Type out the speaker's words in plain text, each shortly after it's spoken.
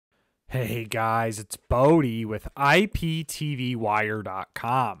Hey guys, it's Bodie with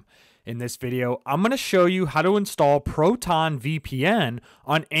IPTVWire.com. In this video, I'm going to show you how to install ProtonVPN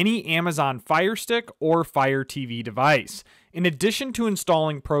on any Amazon Firestick or Fire TV device. In addition to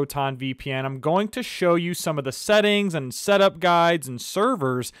installing ProtonVPN, I'm going to show you some of the settings and setup guides and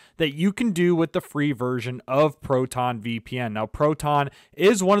servers that you can do with the free version of ProtonVPN. Now, Proton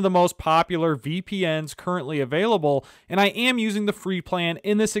is one of the most popular VPNs currently available, and I am using the free plan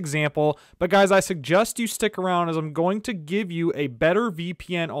in this example, but guys, I suggest you stick around as I'm going to give you a better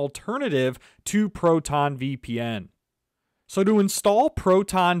VPN alternative to ProtonVPN. So to install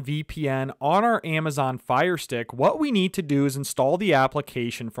ProtonVPN on our Amazon Fire Stick, what we need to do is install the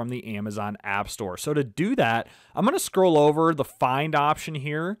application from the Amazon App Store. So to do that, I'm going to scroll over the Find option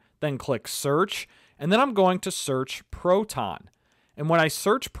here, then click Search, and then I'm going to search Proton. And when I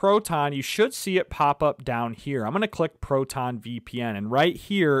search Proton, you should see it pop up down here. I'm going to click ProtonVPN, and right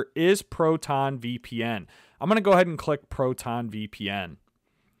here is ProtonVPN. I'm going to go ahead and click ProtonVPN.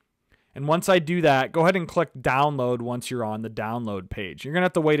 And once I do that, go ahead and click download once you're on the download page. You're going to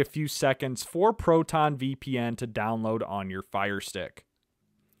have to wait a few seconds for ProtonVPN to download on your Fire Stick.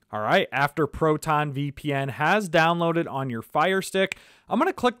 All right, after ProtonVPN has downloaded on your Fire Stick, I'm going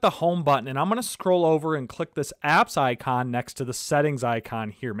to click the home button and I'm going to scroll over and click this apps icon next to the settings icon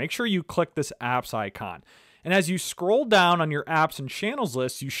here. Make sure you click this apps icon. And as you scroll down on your apps and channels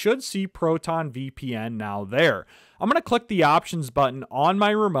list, you should see ProtonVPN now there. I'm going to click the options button on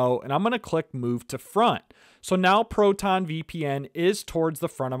my remote and I'm going to click move to front. So now ProtonVPN is towards the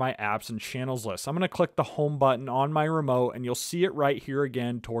front of my apps and channels list. I'm going to click the home button on my remote and you'll see it right here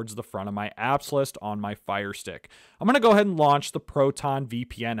again towards the front of my apps list on my Fire Stick. I'm going to go ahead and launch the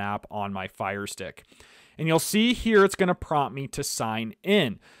ProtonVPN app on my Fire Stick. And you'll see here it's going to prompt me to sign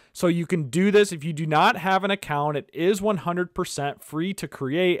in. So you can do this if you do not have an account. It is 100% free to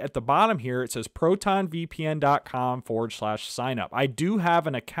create. At the bottom here, it says protonvpn.com/signup. I do have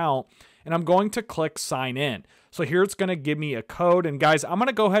an account and I'm going to click sign in. So here it's going to give me a code. And guys, I'm going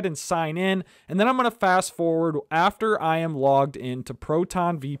to go ahead and sign in. And then I'm going to fast forward after I am logged into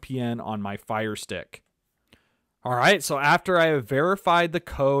ProtonVPN on my Fire Stick. All right, so after I have verified the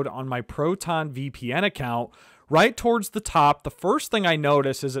code on my ProtonVPN account, right towards the top, the first thing I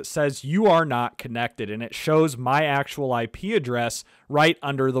notice is it says you are not connected, and it shows my actual IP address right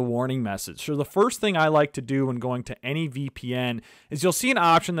under the warning message. So the first thing I like to do when going to any VPN is you'll see an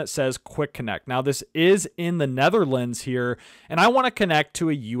option that says Quick Connect. Now this is in the Netherlands here, and I want to connect to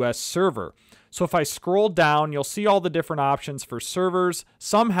a US server. So if I scroll down, you'll see all the different options for servers.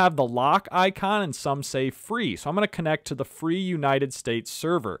 Some have the lock icon and some say free. So I'm going to connect to the free United States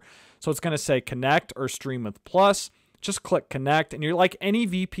server. So it's going to say connect or stream with plus. Just click connect, and you're like any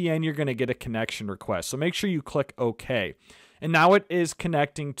VPN, you're going to get a connection request. So make sure you click OK. And now it is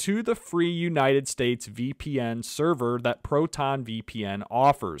connecting to the free United States VPN server that ProtonVPN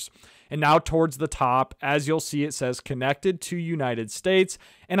offers. And now towards the top, as you'll see, it says connected to United States,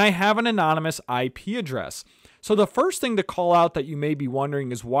 and I have an anonymous IP address. So the first thing to call out that you may be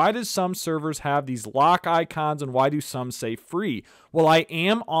wondering is why does some servers have these lock icons and why do some say free? Well, I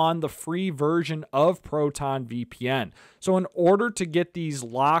am on the free version of ProtonVPN. So in order to get these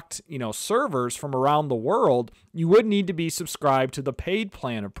locked, servers from around the world, you would need to be subscribed to the paid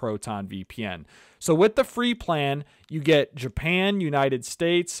plan of ProtonVPN. So with the free plan, you get Japan, United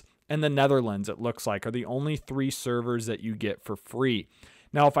States, and the Netherlands, it looks like, are the only 3 servers that you get for free.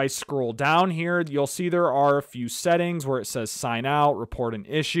 Now, if I scroll down here, you'll see there are a few settings where it says sign out, report an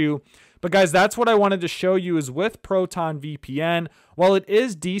issue. But guys, that's what I wanted to show you is with ProtonVPN, while it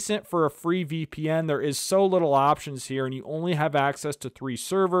is decent for a free VPN, there is so little options here and you only have access to 3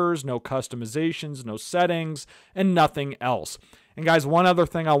 servers, no customizations, no settings, and nothing else. And guys, one other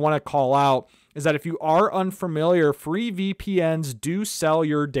thing I want to call out is that if you are unfamiliar, free VPNs do sell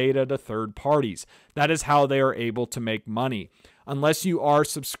your data to third parties. That is how they are able to make money. Unless you are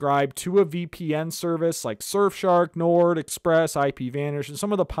subscribed to a VPN service like Surfshark, Nord, Express, IPVanish, and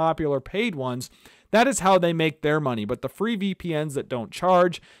some of the popular paid ones, that is how they make their money. But the free VPNs that don't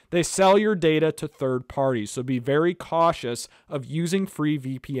charge, they sell your data to third parties. So be very cautious of using free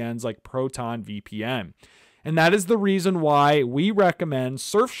VPNs like ProtonVPN. And that is the reason why we recommend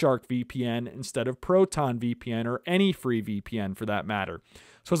Surfshark VPN instead of ProtonVPN or any free VPN for that matter.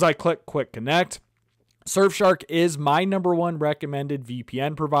 So as I click Quick Connect, Surfshark is my #1 recommended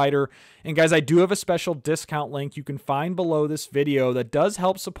VPN provider. And guys, I do have a special discount link you can find below this video that does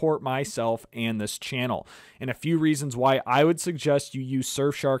help support myself and this channel. And a few reasons why I would suggest you use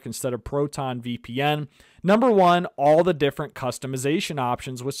Surfshark instead of ProtonVPN. #1, all the different customization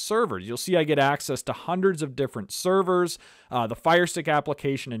options with servers. You'll see I get access to hundreds of different servers. The Firestick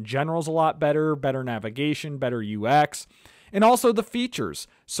application in general is a lot better navigation, better UX. And also the features.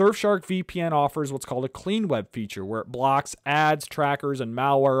 Surfshark VPN offers what's called a clean web feature, where it blocks ads, trackers, and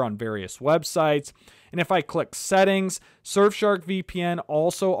malware on various websites. And if I click settings, Surfshark VPN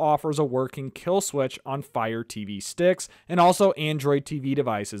also offers a working kill switch on Fire TV sticks and also Android TV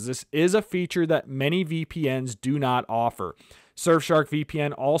devices. This is a feature that many VPNs do not offer. Surfshark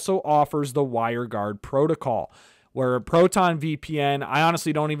VPN also offers the WireGuard protocol, where ProtonVPN, I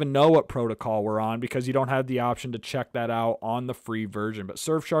honestly don't even know what protocol we're on because you don't have the option to check that out on the free version. But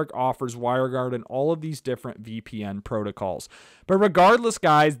Surfshark offers WireGuard and all of these different VPN protocols. But regardless,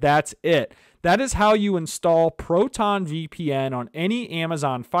 guys, that's it. That is how you install ProtonVPN on any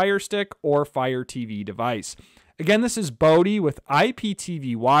Amazon Fire Stick or Fire TV device. Again, this is Bodie with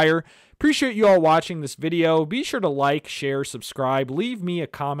IPTV Wire. Appreciate you all watching this video. Be sure to like, share, subscribe, leave me a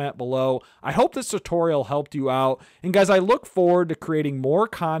comment below. I hope this tutorial helped you out. And guys, I look forward to creating more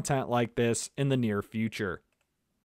content like this in the near future.